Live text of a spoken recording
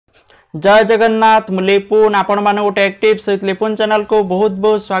जय जगन्नाथ मु लिपुन आपण माने गोटे एक्टिव सहित लिपुन चैनल को बहुत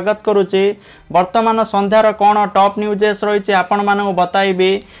बहुत स्वागत करुच्ची। वर्तमान संध्यार कौन टॉप न्यूजेस रही आपण मानक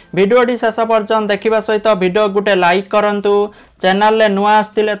बताइबी। भिडियोटी शेष पर्यंत देखा सहित भिडियो गोटे लाइक करंतु। चैनल ले नुआ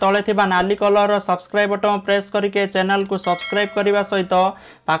आसतिले तले थिबा नाली कलर सब्सक्राइब बटन प्रेस करके चैनल को सब्सक्राइब करने सहित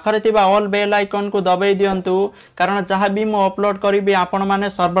पाखरे थिबा ऑल बेल आइकन को दबाई दियंतु, कारण जहाँ भी मु अपलोड करी आपण माने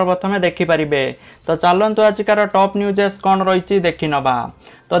सर्वप्रथमे देखि परिबे। तो चलंतु आजिकार टॉप न्यूजेस कौन रही देखि नबा।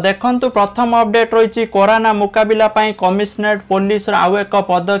 तो देखंतु प्रथम अपडेट रही कोरोना मुकाबिला पाई कमिशनरेट पुलिस आउ एक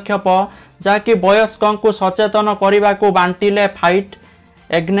पदक्षेप जहाँकि वयस्कों को सचेतन करने को बांटिले फाइट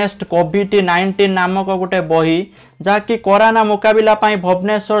एग्नेस्ट कोविड-19 नामक गोटे बही जहाँकि कोरोना मुकाबिला पाई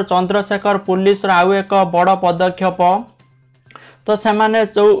भुवनेश्वर चंद्रशेखर पुलिस आउ एक बड़ पदक्षेप। तो सेमाने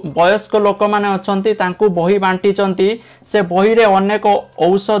जो वयस्क लोक माने अछंती तांकू बही बांटी से बही रे अनेक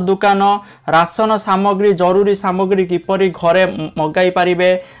औषध दुकान राशन सामग्री जरूरी सामग्री किपरि घरे मगाई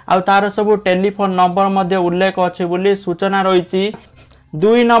पारिबे आ तार सब टेलीफोन नंबर मध्य उल्लेख अछि बोली सूचना रही।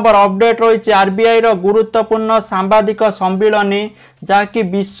 2 नंबर अपडेट रही आरबीआई रो गुरुत्वपूर्ण सांबादिक सम्मिलनी जहाँकि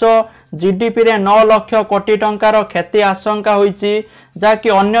विश्व जीडीपी रे 9 लाख कोटी टंकार क्षति आशंका होईची, जहाँकि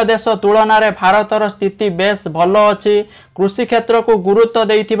अन्य देश तुलन में भारतर स्थिति बेस भल अच्छी। कृषि क्षेत्र को गुरुत्व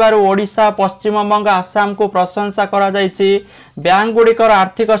देइथिबारु ओडिशा पश्चिमबंग आसाम को प्रशंसा करा जायछि। बैंक गुड़िकर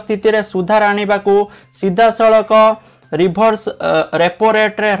आर्थिक स्थिति रे सुधार आनिबाकू सीधा सड़क रिभर्स रेपो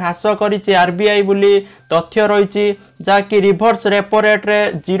रेट रे ह्रास करिछि आरबीआई बोली तथ्य रही, जहाँकि रिभर्स रेपो रेट रे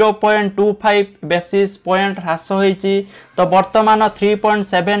 0.25 बेसिस पॉइंट ह्रास होईछि। तो वर्तमान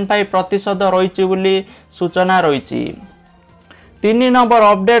 3.75% रही बोली सूचना रही। 3 नंबर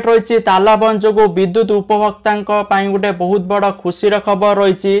अपडेट रही तालाबंद जो विद्युत उपभोक्ता गोटे बहुत बड़ खुशीर खबर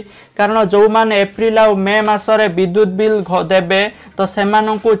रही, कारण जो माने एप्रिल आ मे मासरे विद्युत बिल देबे तो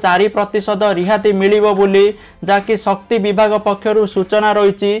सेमानंकु 4% रिहाती मिलिबो बोली जाकि शक्ति विभाग पक्षरु सूचना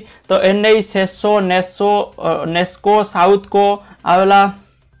रही। तो एनई सेसो नेस्को साउथ को आला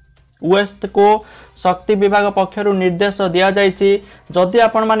वेस्ट को शक्ति विभाग पक्षरु निर्देश दिया जायछि। जदि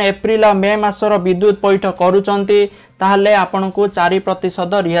आपण माने एप्रिल आ मे मासर विद्युत पैठ करूचंती ताहले आपनकु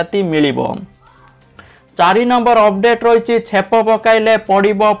 4% रिहाती मिलिबो। 4 नंबर अपडेट रही छेप पकाइले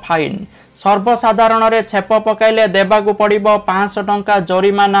पड़िबो फाइन। सर्वसाधारण रे छेप पकाइले देबाकू पड़िबो 500 टंका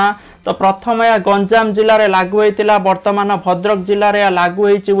जरिमाना। तो प्रथम या गंजाम जिले में लागू होइतिला, वर्तमान भद्रक जिले में लागू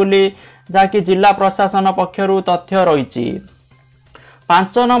होइछि बोली जाकि जिला प्रशासन पक्षरु तथ्य रही।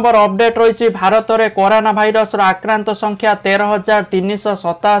 5 नंबर अपडेट रही भारत में कोरोना भाइरस आक्रांत संख्या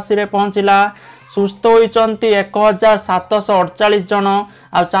 13,387 रे पहुंचला। सुस्थ होइचंती 1,748 जन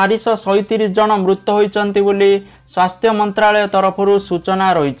आ 437 जन मृत होइचंती बोली स्वास्थ्य मंत्रालय तरफरु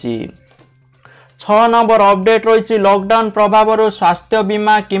सूचना रही। 6 नंबर अपडेट रही लॉकडाउन प्रभाव स्वास्थ्य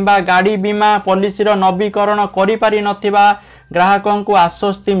बीमा किंबा गाड़ी बीमा पॉलिसी नवीकरण करि पारि नथिबा ग्राहकों को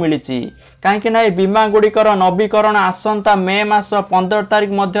आश्वस्ति मिली। कहीं बीमा गुड़िकर नवीकरण आसंता मे मास 15 तारिख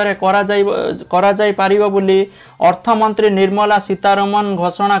मध्य करा जाई पारिबो बोली अर्थमंत्री निर्मला सीतारमण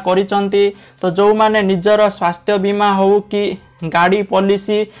घोषणा करिसंती। तो जो माने निजर स्वास्थ्य बीमा हो कि गाड़ी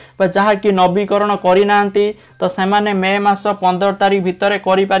पॉलिसी जहाँ कि नवीकरण करिना तो सेमाने मे मास 15 तारिख भितर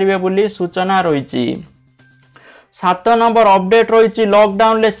करि पारिबे बोली सूचना रही। 7 नंबर अपडेट रही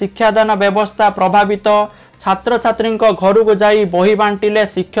लॉकडाउन ले शिक्षादान व्यवस्था प्रभावित। छात्र छात्री घर को जाई बही बांटिले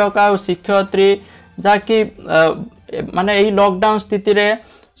शिक्षक आ शिक्षयित्री, जहाँकि माने यही लॉकडाउन स्थिति रे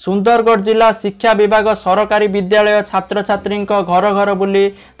सुंदरगढ़ जिला शिक्षा विभाग सरकारी विद्यालय छात्र छात्री घर घर बुली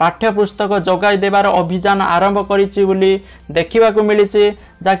पाठ्यपुस्तक जोगाई देवार अभियान आरंभ करिछि बोली देखिबाकू मिली,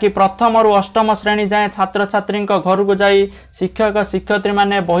 जहाँकि प्रथम रु अष्टम श्रेणी जाए छात्र छात्री घर को जाई शिक्षक शिक्षयित्री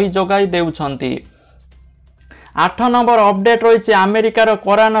माने बही जोगाई देउछंती। 8 नंबर अपडेट रही अमेरिकार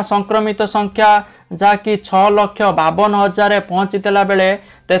कोरोना संक्रमित संख्या जहाँकि 6,52,000 पहुंचीला बेले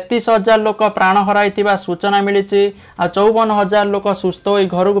 33,000 लोक प्राण हराई सूचना मिली। 54,000 लोक सुस्थ हो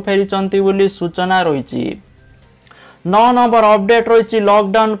घर को फेरी बोली सूचना रही। 9 नंबर अपडेट रही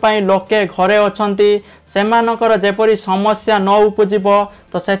लॉकडाउन पाई लोके घरे अछंती सेमानकर जेपरी समस्या न उपजिब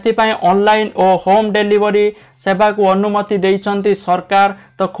तो सेथिपाई ऑनलाइन और होम डिलीवरी सेवा को अनुमति देइछंती सरकार।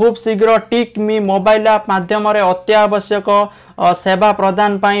 तो खूब शीघ्र टिक मी मोबाइल ऐप माध्यम अत्यावश्यक सेवा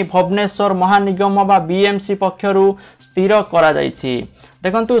प्रदान पाई भुवनेश्वर महानिगम बा बीएमसी पक्षरु स्थिर करा जाइछि।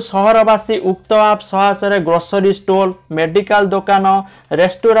 देखंतु सहरवासी उक्त आप सहायतार ग्रोसरी स्टोर मेडिकल दुकान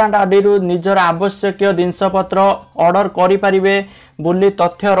रेस्टोरेंट आदि निजर आवश्यक जिनपत्र ऑर्डर करें बोली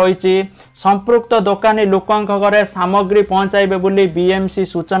तथ्य रही। संपृक्त दोकानी लोकों घरे सामग्री पहुंचाइबे बोली बीएमसी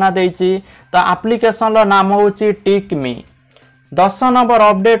सूचना देइछि। तो एप्लिकेशन नाम होची टिक मी। 10 नंबर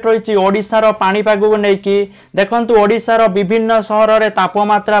अपडेट रही ओडिशार पाणीपाग को लेकिन देखंतु ओडिशार विभिन्न सहर में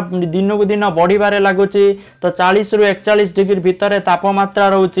तापमात्रा दिनकू दिन बढ़िबारे लगुच। तो 40 रु 41 डिग्री भितर तापमात्रा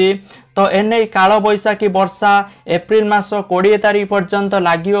रोचे, तो एने काल बैशाखी वर्षा एप्रिल मास 20 तारिख पर्यंत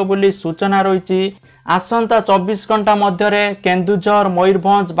लागियो बोली सूचना रही। आसंता 24 घंटा मध्य केन्दुझर,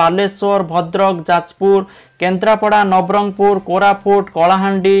 मयूरभंज, बालेश्वर, भद्रक, जाजपुर, केन्द्रापड़ा, नवरंगपुर, कोरापुट,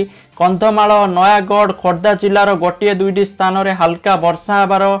 कलाहांडी, कंधमाल, नयागढ़, खोर्धा जिलार गोटे दुईटी स्थान में हल्का वर्षा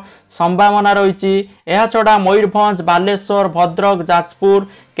होबार संभावना रही। यह छड़ा मयूरभंज, बालेश्वर, भद्रक, जाजपुर,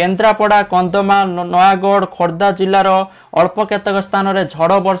 केन्द्रापड़ा, कंधमाल, नयागढ़, खोर्धा जिलार अल्प केतक स्थान में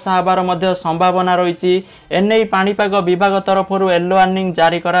झड़ वर्षा होबार मध्य संभावना रही। एने पाणीपाग विभाग तरफ येलो वार्निंग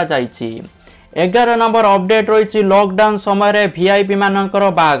जारी करा जायछि। 11 नंबर अपडेट रही लॉकडाउन समय वीआईपी मानकर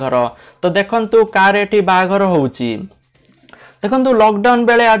बाघर। तो देखंतु कार एठी बाघर होउची। देखंतु लॉकडाउन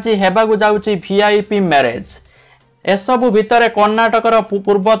बेले आज हेबागु जाउची वीआईपी मैरेज। एसबु भितर कर्णाटकर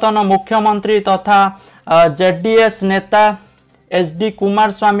पूर्वतन मुख्यमंत्री तथा जेडीएस नेता एचडी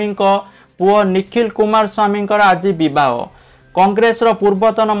कुमार स्वामी पुओ निखिल कुमार स्वामी आज विवाह। कांग्रेस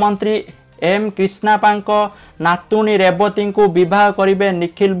पूर्वतन मंत्री एम कृष्णापांक नातुणी रेवती को विवाह करिवे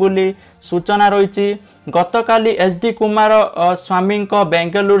निखिल बुली सूचना रही। गतकाली एचडी कुमार स्वामी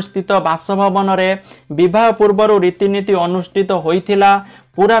बेंगलुरु स्थित बासभवन रे विवाह पूर्व रीतिनीति अनुष्ठित होइथिला।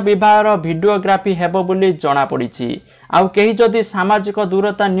 पूरा विवाहर वीडियोग्राफी हेबो बोली जना पड़ी। आउ कहीं जदि सामाजिक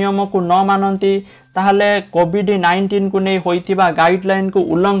दूरता नियम को न मानती ताहले कोविड-19 को नहीं होइथिबा गाइडलाइन को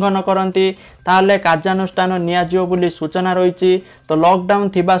उल्लंघन करती ताहले कार्यानुष्ठान नियाजियो बोली सूचना रही। तो लॉकडाउन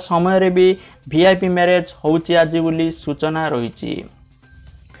थिबा समय रे भी वीआईपी मैरेज होउची आज बोली सूचना रही।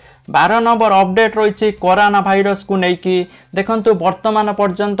 12 नंबर अपडेट रही कोरोना भाइरस को लेकिन देखंतु वर्तमान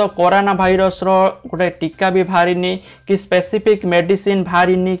पर्यंत कोरोना भाइरस रो गोटे टीका भी बाहरी कि स्पेसिफिक मेडिसिन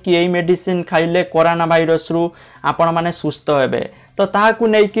बाहरी कि यही मेडिसिन खाइले कोरोना भाइरस रु आपण माने सुस्थ हेबे। तो ताहाकु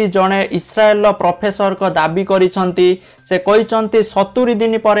नेकी जणे इस्राएल प्रोफेसर को दाबी करिसंती। से कहिसंती 70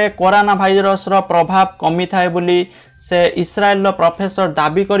 दिन पर कोरोना भाइरस रो प्रभाव कमी थाए बोली से इस्राएल प्रोफेसर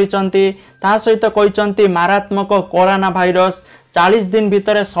दाबी करिसंती। ता सहित कहिसंती मारात्मक कोरोना भाइरस 40 दिन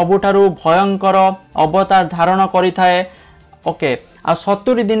भितर सबुठारु भयंकर अवतार धारण करिथाए। ओके आ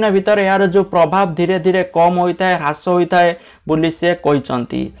 70 दिन भितर यार जो प्रभाव धीरे धीरे कम होता है ह्रास होता है बोली से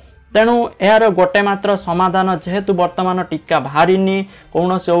कहिसंती। तेणु यार गोटे मात्र समाधान जेहेतु वर्तमान टीका बाहरी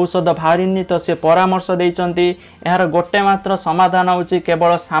कौन से औषध बाहरी तो से परामर्श देइचंती। यार गोटे मात्र समाधान होची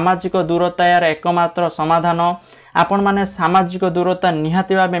केवल सामाजिक दूरता यार एकमात्र समाधान। आपण माने सामाजिक दूरता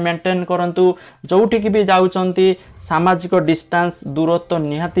निहाती भाव मेंटेन करंतु। जोठिक भी जाउचंती सामाजिक डिस्टेंस दूरत्व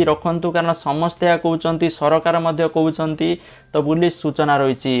निहाती रखंतु कारण समस्त या कहउचंती सरकार मध्य कहउचंती। तो बुली सूचना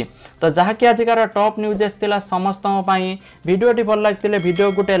रही। तो जहाँकि आजिकार टॉप न्यूज आसला समस्त वीडियोटी भल लगे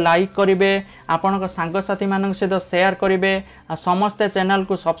वीडियो गोटे लाइक करेंगे आपण सांगसाथी मान सहित शेयर करेंगे समस्ते चैनल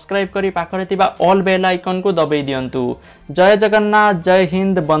को सब्सक्राइब करी पाखरे थिबा ऑल बेल आइकन को दबाई दियंतु। जय जगन्नाथ, जय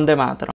हिंद, वंदे मातरम।